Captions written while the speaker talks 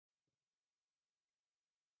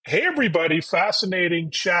Hey, everybody. Fascinating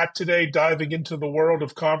chat today, diving into the world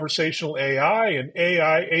of conversational AI and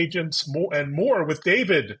AI agents and more with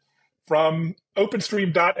David from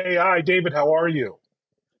OpenStream.ai. David, how are you?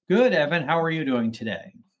 Good, Evan. How are you doing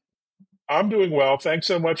today? I'm doing well. Thanks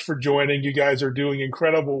so much for joining. You guys are doing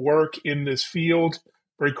incredible work in this field,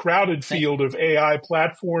 very crowded Thank- field of AI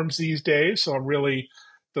platforms these days. So I'm really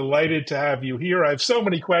delighted to have you here. I have so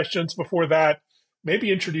many questions. Before that,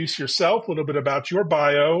 maybe introduce yourself, a little bit about your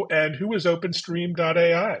bio, and who is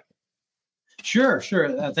OpenStream.ai? Sure.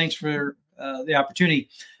 Thanks for the opportunity.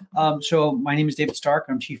 So my name is David Stark.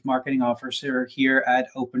 I'm Chief Marketing Officer here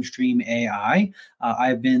at OpenStream AI.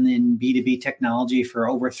 I've been in B2B technology for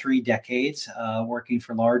over 3 decades, working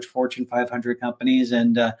for large Fortune 500 companies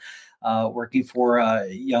and working for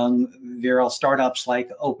young virile startups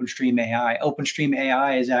like OpenStream AI. OpenStream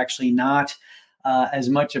AI is actually not as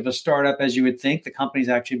much of a startup as you would think. The company's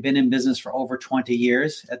actually been in business for over 20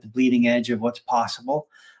 years at the bleeding edge of what's possible.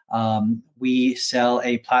 We sell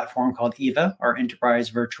a platform called EVA, our Enterprise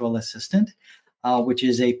Virtual Assistant, which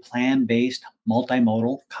is a plan-based,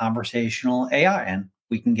 multimodal conversational AI. And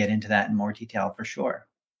we can get into that in more detail for sure.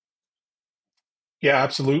 Yeah,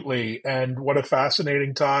 absolutely. And what a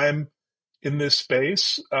fascinating time in this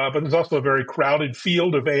space. But there's also a very crowded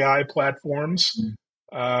field of AI platforms,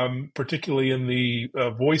 particularly in the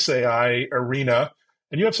voice AI arena.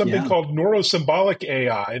 And you have something Yeah. called neurosymbolic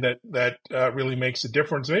AI that really makes a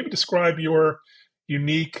difference. Maybe describe your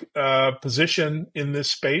unique position in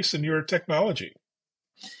this space and your technology.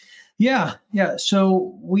 Yeah.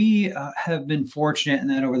 So we have been fortunate in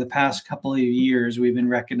that over the past couple of years, we've been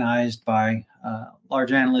recognized by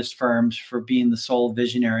large analyst firms for being the sole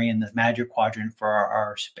visionary in the Magic Quadrant for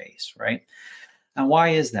our space, right? And why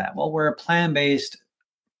is that? Well, we're a plan-based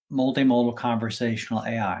multimodal conversational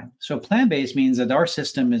AI. So plan-based means that our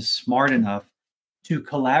system is smart enough to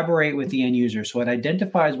collaborate with the end user. So it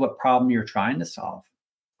identifies what problem you're trying to solve,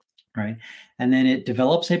 right? And then it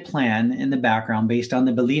develops a plan in the background based on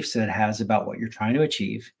the beliefs that it has about what you're trying to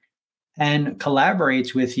achieve and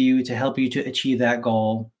collaborates with you to help you to achieve that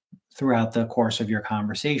goal throughout the course of your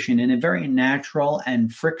conversation in a very natural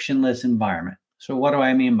and frictionless environment. So, what do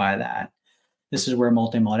I mean by that? This is where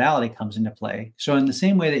multimodality comes into play. So, in the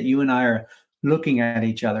same way that you and I are looking at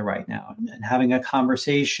each other right now and having a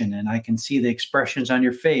conversation, and I can see the expressions on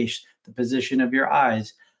your face, the position of your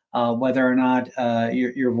eyes, whether or not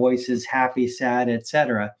your voice is happy, sad,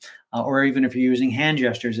 etc., or even if you're using hand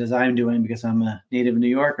gestures, as I'm doing because I'm a native New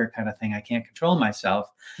Yorker kind of thing, I can't control myself.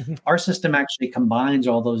 Our system actually combines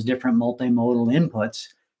all those different multimodal inputs: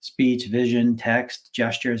 speech, vision, text,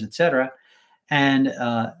 gestures, etc., and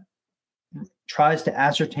tries to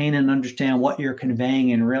ascertain and understand what you're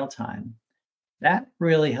conveying in real time. That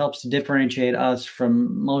really helps to differentiate us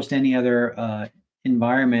from most any other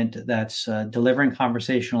environment that's delivering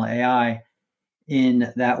conversational AI,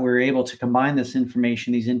 in that we're able to combine this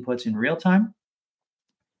information, these inputs in real time.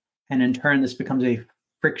 And in turn, this becomes a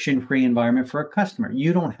friction free environment for a customer.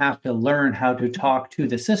 You don't have to learn how to talk to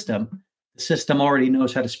the system. The system already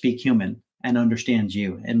knows how to speak human and understands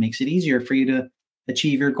you. It makes it easier for you to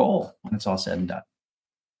achieve your goal when it's all said and done.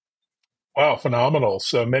 Wow, phenomenal.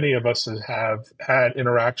 So many of us have had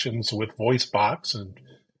interactions with voice bots and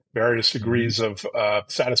various Mhm. degrees of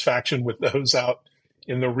satisfaction with those out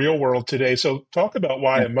in the real world today. So talk about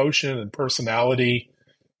why Yeah. emotion and personality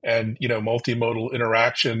and multimodal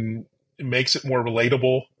interaction makes it more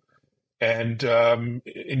relatable and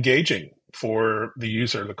engaging for the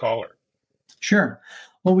user, the caller. Sure.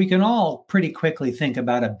 Well, we can all pretty quickly think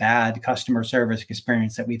about a bad customer service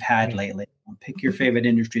experience that we've had Mm. lately. Pick your favorite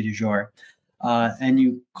industry du jour. And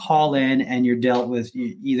you call in and you're dealt with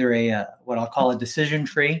either what I'll call a decision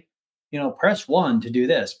tree. Press one to do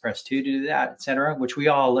this, press two to do that, et cetera, which we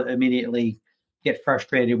all immediately get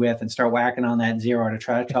frustrated with and start whacking on that zero to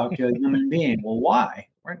try to talk to a human being. Well, why?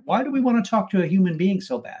 Right? Why do we want to talk to a human being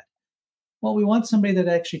so bad? Well, we want somebody that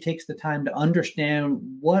actually takes the time to understand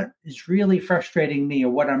what is really frustrating me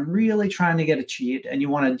or what I'm really trying to get achieved. And you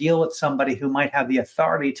want to deal with somebody who might have the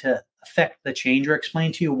authority to affect the change or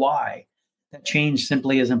explain to you why that change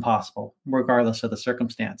simply is impossible, regardless of the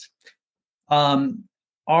circumstance. Um,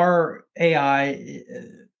 our AI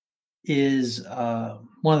is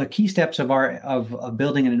one of the key steps of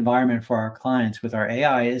building an environment for our clients with our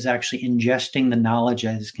AI is actually ingesting the knowledge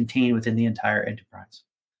that is contained within the entire enterprise.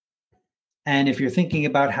 And if you're thinking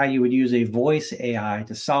about how you would use a voice AI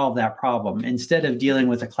to solve that problem, instead of dealing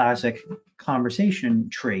with a classic conversation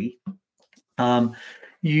tree, um,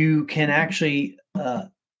 you can actually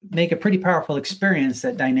make a pretty powerful experience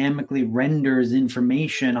that dynamically renders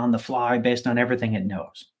information on the fly based on everything it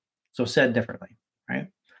knows. So, said differently, right?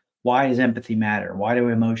 Why does empathy matter? Why do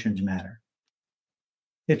emotions matter?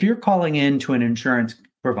 If you're calling in to an insurance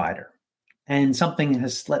provider and something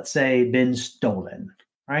has, let's say, been stolen,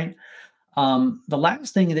 right? The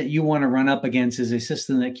last thing that you want to run up against is a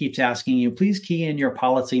system that keeps asking you, please key in your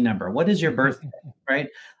policy number. What is your birthday, right?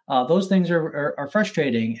 Those things are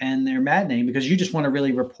frustrating and they're maddening because you just want to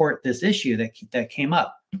really report this issue that came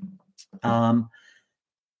up.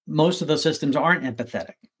 Most of those systems aren't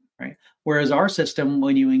empathetic, right? Whereas our system,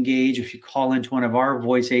 when you engage, if you call into one of our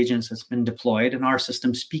voice agents that's been deployed, and our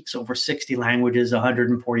system speaks over 60 languages,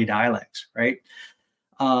 140 dialects, right?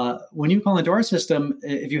 When you call into our system,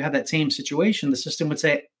 if you have that same situation, the system would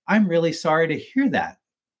say, I'm really sorry to hear that.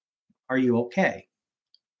 Are you okay?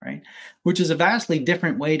 Right? Which is a vastly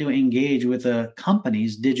different way to engage with a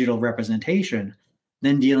company's digital representation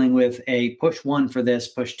than dealing with a push 1 for this,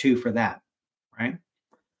 push 2 for that, right?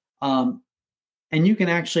 And you can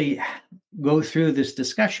actually go through this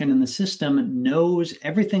discussion, and the system knows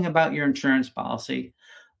everything about your insurance policy,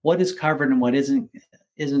 what is covered and what isn't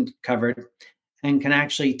covered, and can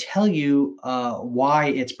actually tell you why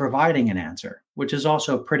it's providing an answer, which is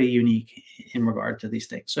also pretty unique in regard to these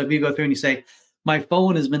things. So if you go through and you say, my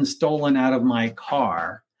phone has been stolen out of my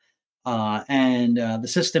car, and the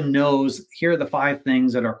system knows here are the 5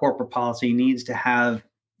 things that our corporate policy needs to have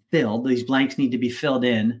filled. These blanks need to be filled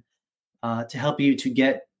in to help you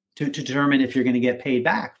to determine if you're going to get paid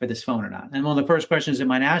back for this phone or not. And one of the first questions it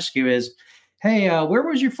might ask you is, hey, where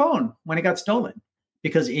was your phone when it got stolen?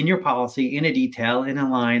 Because in your policy, in a detail, in a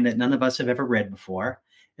line that none of us have ever read before,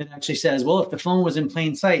 it actually says, well, if the phone was in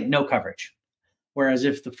plain sight, no coverage. Whereas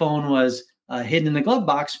if the phone was hidden in the glove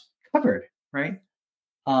box, covered, right?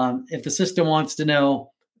 If the system wants to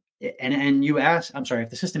know, and you ask, if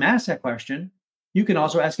the system asks that question, you can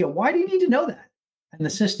also ask it, why do you need to know that? And the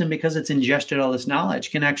system, because it's ingested all this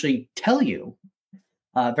knowledge, can actually tell you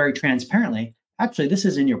very transparently, actually, this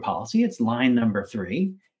is in your policy. It's line number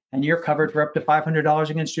 3, and you're covered for up to $500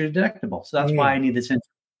 against your deductible. So that's why I need this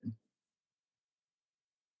information.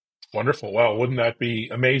 Wonderful. Well, wouldn't that be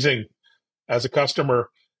amazing as a customer?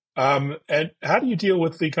 And how do you deal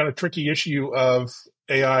with the kind of tricky issue of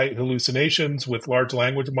AI hallucinations with large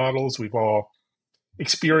language models? We've all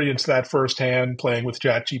experienced that firsthand playing with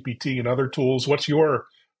ChatGPT and other tools. What's your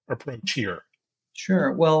approach here?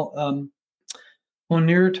 Sure. Well, when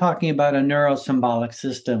you're talking about a neurosymbolic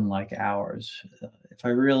system like ours, if I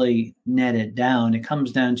really net it down, it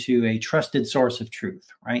comes down to a trusted source of truth,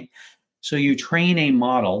 right? So you train a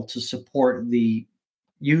model to support the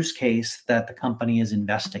use case that the company is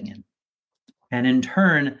investing in. And in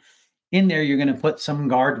turn, in there, you're going to put some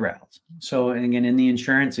guardrails. So again, in the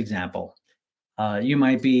insurance example, you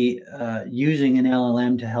might be using an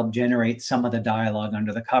LLM to help generate some of the dialogue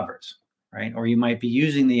under the covers, right? Or you might be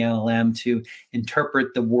using the LLM to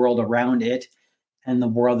interpret the world around it and the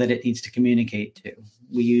world that it needs to communicate to.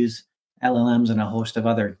 We use LLMs and a host of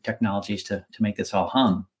other technologies to make this all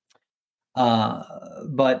hum.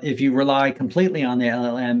 But if you rely completely on the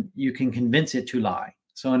LLM, you can convince it to lie.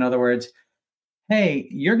 So in other words, hey,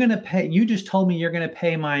 you just told me you're going to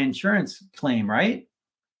pay my insurance claim, right?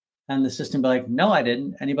 And the system be like, no, I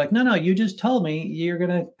didn't. And you'd be like, no, you just told me you're going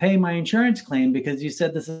to pay my insurance claim because you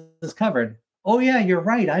said this is covered. Oh yeah, you're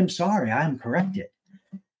right. I'm sorry. I'm corrected.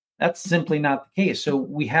 That's simply not the case. So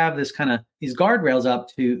we have these guardrails up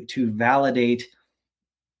to validate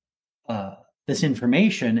this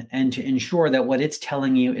information and to ensure that what it's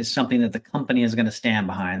telling you is something that the company is going to stand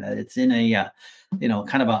behind, that it's in a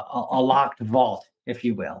kind of a locked vault, if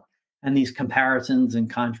you will. And these comparisons and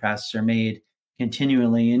contrasts are made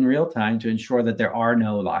continually in real time to ensure that there are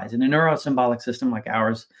no lies. In a neurosymbolic system like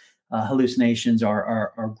ours, hallucinations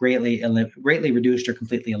are greatly reduced or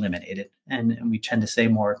completely eliminated. And we tend to say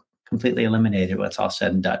more completely eliminated when it's all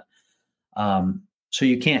said and done. So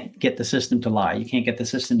you can't get the system to lie. You can't get the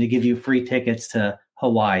system to give you free tickets to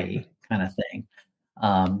Hawaii kind of thing.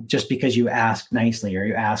 Just because you asked nicely or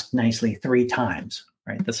you asked nicely 3 times,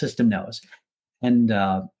 right? The system knows. And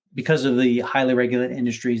because of the highly regulated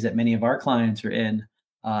industries that many of our clients are in,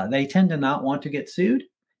 they tend to not want to get sued.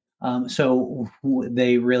 So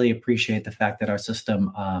they really appreciate the fact that our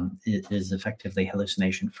system is effectively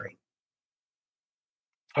hallucination free.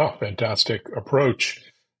 Oh, fantastic approach.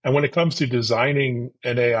 And when it comes to designing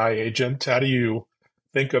an AI agent, how do you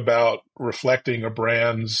think about reflecting a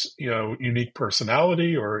brand's, unique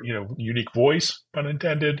personality or, unique voice, pun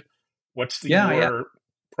intended? What's your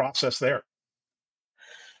process there?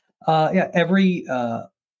 Every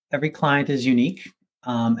client is unique,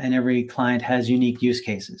 and every client has unique use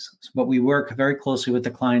cases. But we work very closely with the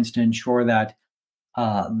clients to ensure that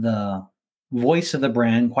the voice of the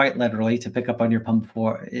brand, quite literally, to pick up on your pun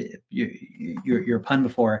before, your pun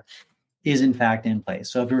before, is in fact in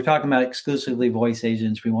place. So if we're talking about exclusively voice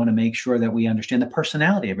agents, we want to make sure that we understand the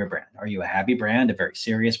personality of your brand. Are you a happy brand, a very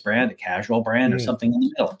serious brand, a casual brand, or something in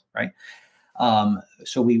the middle, right?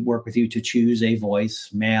 So we work with you to choose a voice,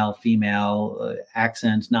 male, female,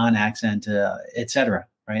 accent, non-accent, et cetera,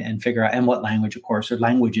 right? And figure out, and what language, of course, or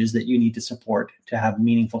languages that you need to support to have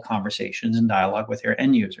meaningful conversations and dialogue with your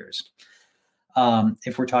end users.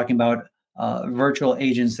 If we're talking about virtual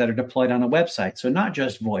agents that are deployed on a website, so not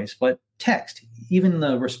just voice, but text, even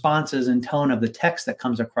the responses and tone of the text that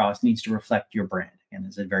comes across needs to reflect your brand. And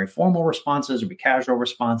is it very formal responses, or be casual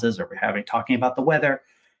responses, or we're talking about the weather?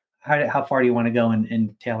 How far do you want to go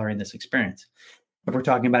in tailoring this experience? If we're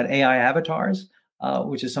talking about AI avatars,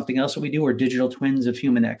 which is something else that we do, or digital twins of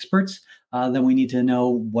human experts, then we need to know,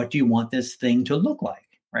 what do you want this thing to look like?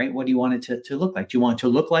 Right? What do you want it to look like? Do you want it to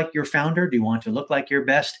look like your founder? Do you want it to look like your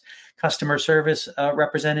best customer service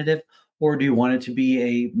representative? Or do you want it to be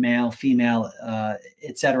a male, female,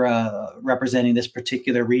 et cetera, representing this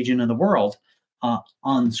particular region of the world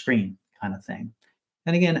on screen kind of thing?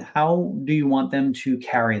 And again, how do you want them to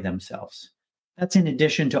carry themselves? That's in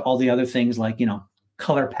addition to all the other things like,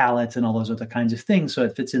 color palettes and all those other kinds of things. So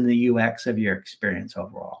it fits in the UX of your experience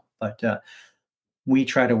overall. But we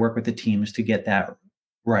try to work with the teams to get that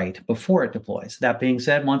right before it deploys. That being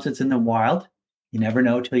said, once it's in the wild, you never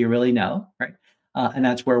know till you really know, right? And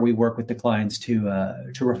that's where we work with the clients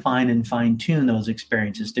to refine and fine tune those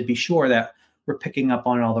experiences to be sure that we're picking up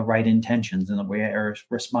on all the right intentions and that we are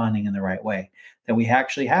responding in the right way, that we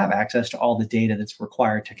actually have access to all the data that's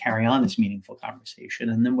required to carry on this meaningful conversation.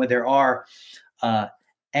 And then where there are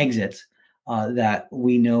exits, that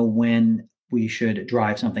we know when we should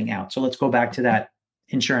drive something out. So let's go back to that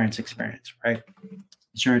insurance experience, right?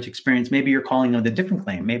 Insurance experience, maybe you're calling on a different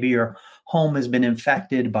claim. Maybe your home has been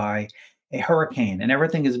infected by a hurricane and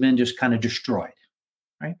everything has been just kind of destroyed,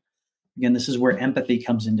 right? Again, this is where empathy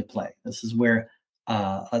comes into play. This is where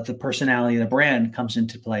the personality of the brand comes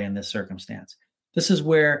into play in this circumstance. This is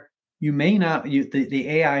where you may not, the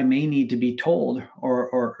AI may need to be told,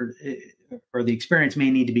 or the experience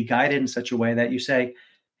may need to be guided in such a way that you say,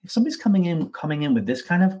 if somebody's coming in with this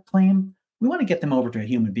kind of claim, we want to get them over to a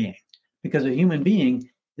human being, because a human being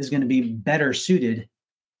is going to be better suited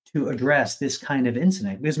to address this kind of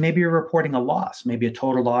incident. Because maybe you're reporting a loss, maybe a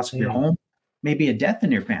total loss of your home, maybe a death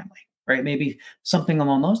in your family, right? Maybe something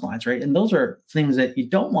along those lines, right? And those are things that you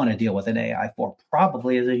don't want to deal with an AI for,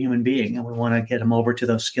 probably as a human being. And we want to get them over to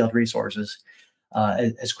those skilled resources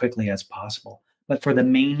as quickly as possible. But for the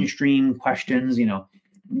mainstream questions,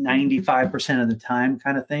 95% of the time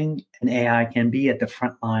kind of thing, an AI can be at the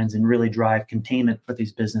front lines and really drive containment for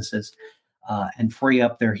these businesses and free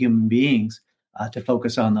up their human beings to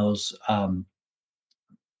focus on those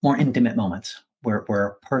more intimate moments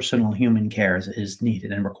where personal human care is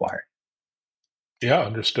needed and required. Yeah,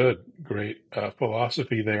 understood. Great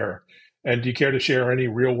philosophy there. And do you care to share any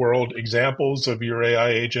real world examples of your AI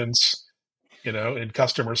agents, in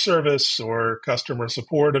customer service or customer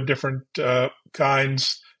support of different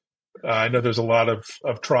kinds? I know there's a lot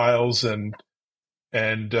of trials and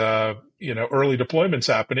early deployments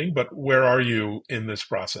happening, but where are you in this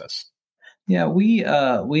process? Yeah,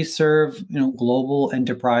 we serve global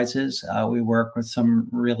enterprises. We work with some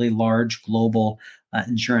really large global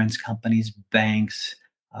insurance companies, banks,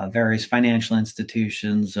 various financial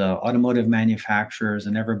institutions, automotive manufacturers,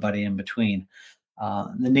 and everybody in between.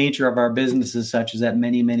 The nature of our business is such that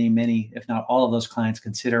many, many, many, if not all of those clients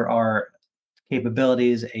consider our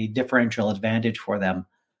capabilities a differential advantage for them.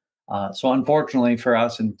 So unfortunately for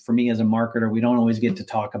us and for me as a marketer, we don't always get to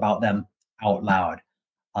talk about them out loud.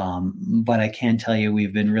 But I can tell you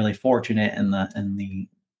we've been really fortunate in the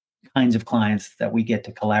kinds of clients that we get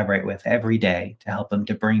to collaborate with every day to help them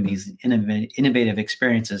to bring these innovative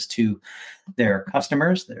experiences to their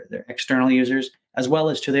customers, their external users, as well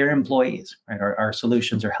as to their employees. Right, our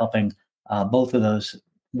solutions are helping both of those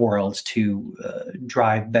worlds to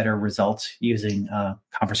drive better results using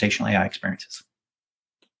conversational AI experiences.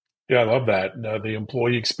 Yeah, I love that. The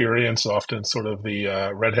employee experience, often sort of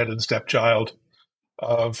the redheaded stepchild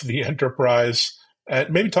of the enterprise. And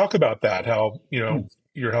maybe talk about that, how,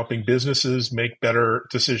 you're helping businesses make better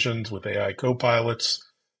decisions with AI co-pilots.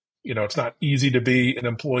 It's not easy to be an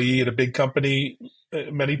employee at a big company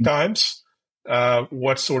many times.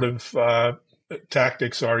 What sort of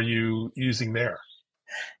tactics are you using there?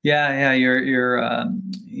 Yeah,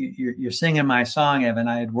 you're singing my song, Evan.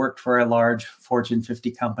 I had worked for a large Fortune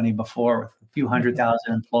 50 company before with a few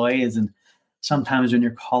 100,000 employees, and sometimes when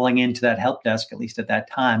you're calling into that help desk, at least at that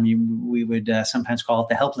time, we would sometimes call it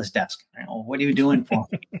the helpless desk. What are you doing for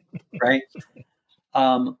me? Right?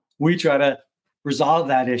 We try to resolve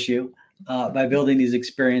that issue by building these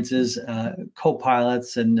experiences,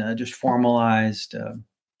 co-pilots, and just formalized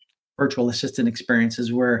virtual assistant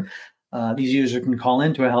experiences where these users can call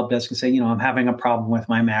into a help desk and say, I'm having a problem with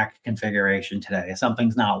my Mac configuration today.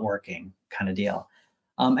 Something's not working, kind of deal.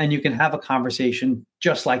 And you can have a conversation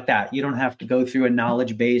just like that. You don't have to go through a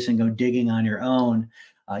knowledge base and go digging on your own.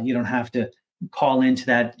 You don't have to call into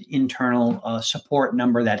that internal support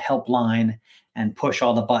number, that helpline, and push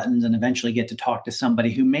all the buttons and eventually get to talk to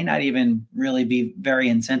somebody who may not even really be very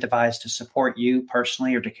incentivized to support you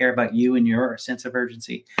personally or to care about you and your sense of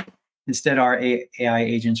urgency. Instead, our AI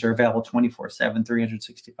agents are available 24/7,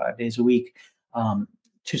 365 days a week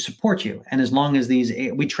to support you. And as long as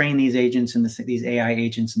we train these agents and these AI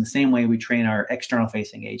agents in the same way we train our external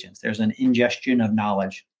facing agents, there's an ingestion of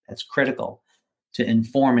knowledge that's critical to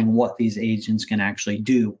informing what these agents can actually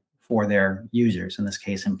do for their users, in this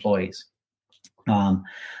case, employees.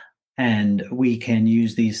 And we can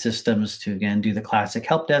use these systems to, again, do the classic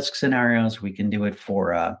help desk scenarios. We can do it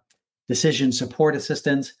for decision support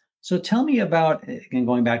assistance. So tell me about, again,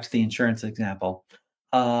 going back to the insurance example,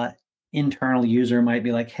 internal user might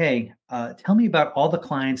be like, hey, tell me about all the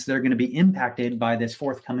clients that are going to be impacted by this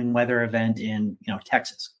forthcoming weather event in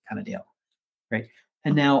Texas, kind of deal, right?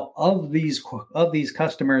 And now of these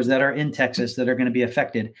customers that are in Texas that are going to be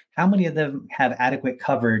affected, how many of them have adequate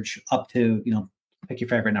coverage up to, pick your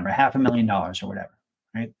favorite number, $500,000 or whatever,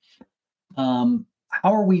 right?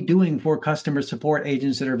 How are we doing for customer support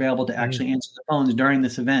agents that are available to actually answer the phones during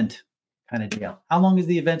this event, kind of deal? How long is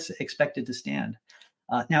the event expected to stand?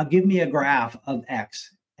 Now give me a graph of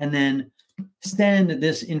X and then send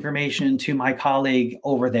this information to my colleague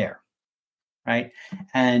over there, right?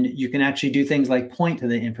 And you can actually do things like point to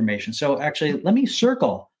the information. So actually, let me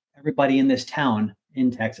circle everybody in this town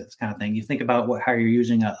in Texas, kind of thing. You think about how you're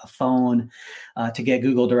using a phone to get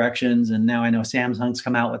Google directions. And now I know Samsung's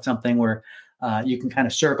come out with something where you can kind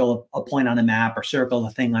of circle a point on a map or circle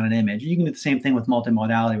a thing on an image. You can do the same thing with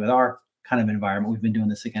multimodality with our kind of environment. We've been doing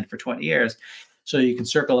this again for 20 years. So you can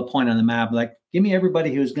circle a point on the map, like, give me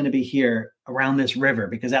everybody who's going to be here around this river,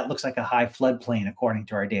 because that looks like a high floodplain according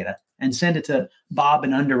to our data, and send it to Bob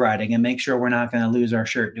in underwriting and make sure we're not going to lose our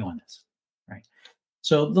shirt doing this, right?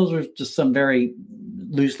 So those are just some very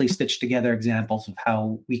loosely stitched together examples of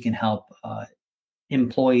how we can help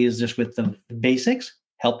employees just with the basics,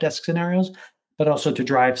 help desk scenarios, but also to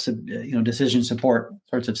drive decision support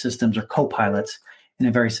sorts of systems or co-pilots in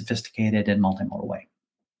a very sophisticated and multimodal way.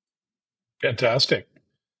 Fantastic.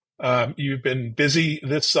 You've been busy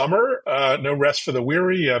this summer. No rest for the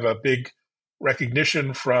weary. You have a big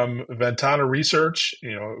recognition from Ventana Research,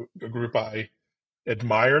 a group I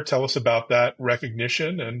admire. Tell us about that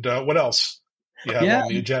recognition and what else you have on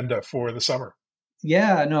the agenda for the summer.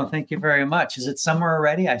 Yeah, no, thank you very much. Is it summer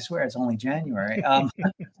already? I swear it's only January.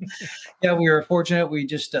 Yeah, we were fortunate. We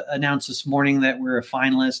just announced this morning that we're a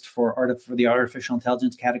finalist for the artificial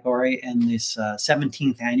intelligence category in this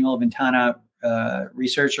 17th annual Ventana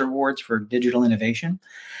Research Awards for digital innovation.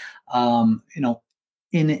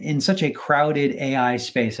 In such a crowded AI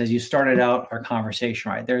space, as you started out our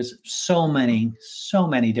conversation, right? There's so many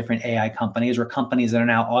different AI companies or companies that are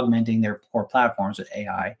now augmenting their core platforms with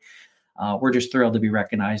AI. We're just thrilled to be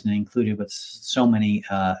recognized and included with so many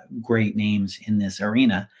great names in this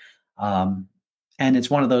arena. And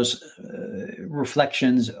it's one of those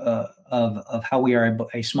reflections of how we are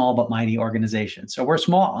a small but mighty organization. So we're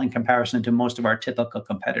small in comparison to most of our typical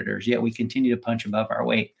competitors, yet we continue to punch above our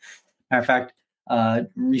weight. Matter of fact,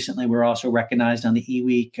 recently we're also recognized on the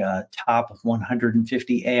eWeek top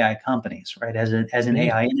 150 AI companies, right, as an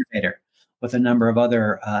AI innovator, with a number of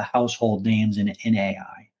other household names in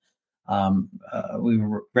AI. We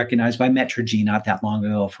were recognized by Metrigy not that long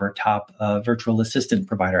ago for a top virtual assistant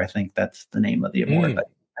provider. I think that's the name of the award,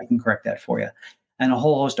 but I can correct that for you. And a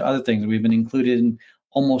whole host of other things. We've been included in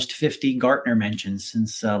almost 50 Gartner mentions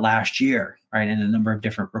since last year, right? In a number of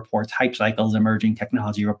different reports, hype cycles, emerging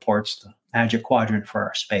technology reports, the Magic Quadrant for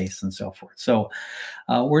our space, and so forth. So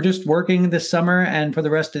we're just working this summer and for the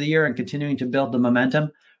rest of the year and continuing to build the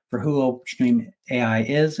momentum for who OpenStream AI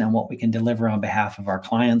is and what we can deliver on behalf of our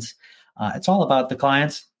clients. It's all about the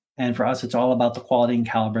clients. And for us, it's all about the quality and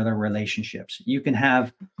caliber of the relationships. You can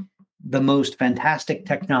have the most fantastic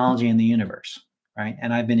technology in the universe, right?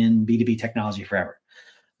 And I've been in B2B technology forever.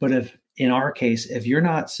 But in our case, if you're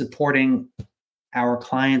not supporting our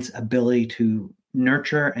clients' ability to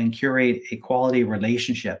nurture and curate a quality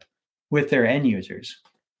relationship with their end users,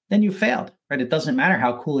 then you failed, right? It doesn't matter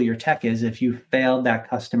how cool your tech is if you failed that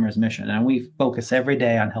customer's mission. And we focus every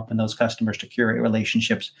day on helping those customers to curate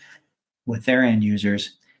relationships with their end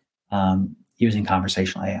users using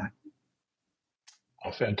conversational AI.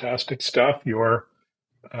 Oh, fantastic stuff. Your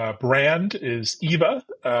brand is Eva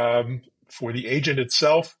for the agent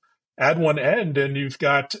itself. Add one end and you've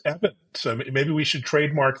got Evan. So maybe we should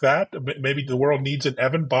trademark that. Maybe the world needs an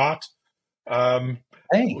Evan bot.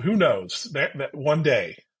 Hey, who knows? That one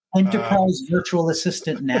day. Enterprise virtual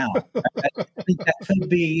assistant now. I think that could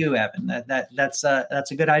be you, Evan. That's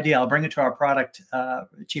a good idea. I'll bring it to our product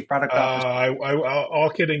chief product officer. All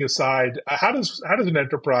kidding aside, how does an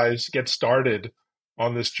enterprise get started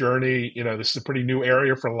on this journey? You know, this is a pretty new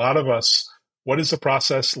area for a lot of us. What is the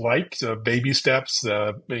process like? The baby steps,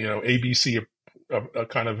 ABC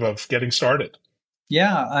of getting started.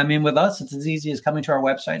 Yeah, I mean, with us, it's as easy as coming to our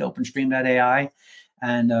website, OpenStream.ai,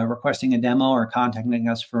 and requesting a demo or contacting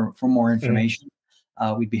us for more information.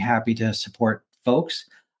 We'd be happy to support folks.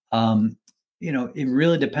 It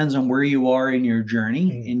really depends on where you are in your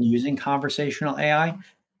journey in using conversational AI.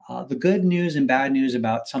 The good news and bad news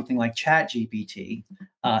about something like ChatGPT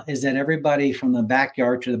is that everybody from the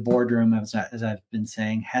backyard to the boardroom, as I've been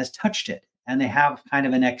saying, has touched it, and they have kind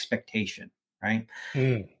of an expectation, right?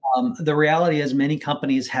 The reality is many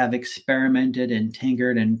companies have experimented and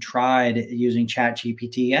tinkered and tried using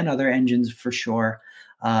ChatGPT and other engines for sure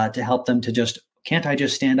to help them to can't I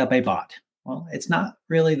just stand up a bot? Well, it's not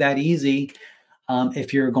really that easy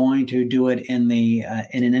if you're going to do it in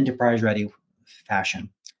an enterprise-ready fashion.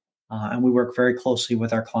 And we work very closely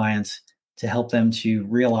with our clients to help them to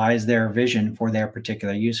realize their vision for their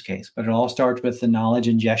particular use case. But it all starts with the knowledge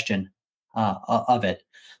ingestion of it.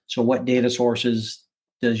 So what data sources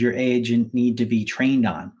does your agent need to be trained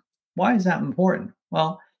on? Why is that important?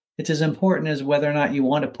 Well, it's as important as whether or not you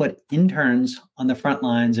want to put interns on the front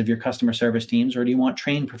lines of your customer service teams, or do you want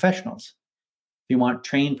trained professionals? If you want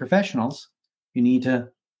trained professionals, you need to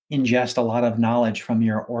ingest a lot of knowledge from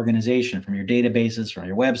your organization, from your databases, from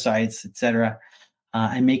your websites, et cetera,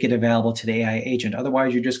 and make it available to the AI agent.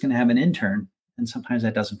 Otherwise, you're just going to have an intern, and sometimes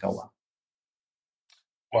that doesn't go well.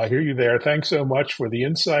 Well, I hear you there. Thanks so much for the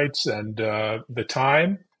insights and the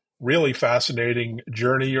time. Really fascinating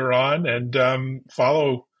journey you're on. And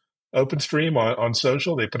follow OpenStream on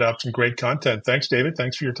social. They put out some great content. Thanks, David.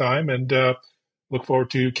 Thanks for your time. And look forward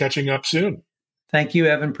to catching up soon. Thank you,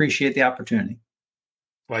 Evan. Appreciate the opportunity.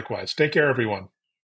 Likewise. Take care, everyone.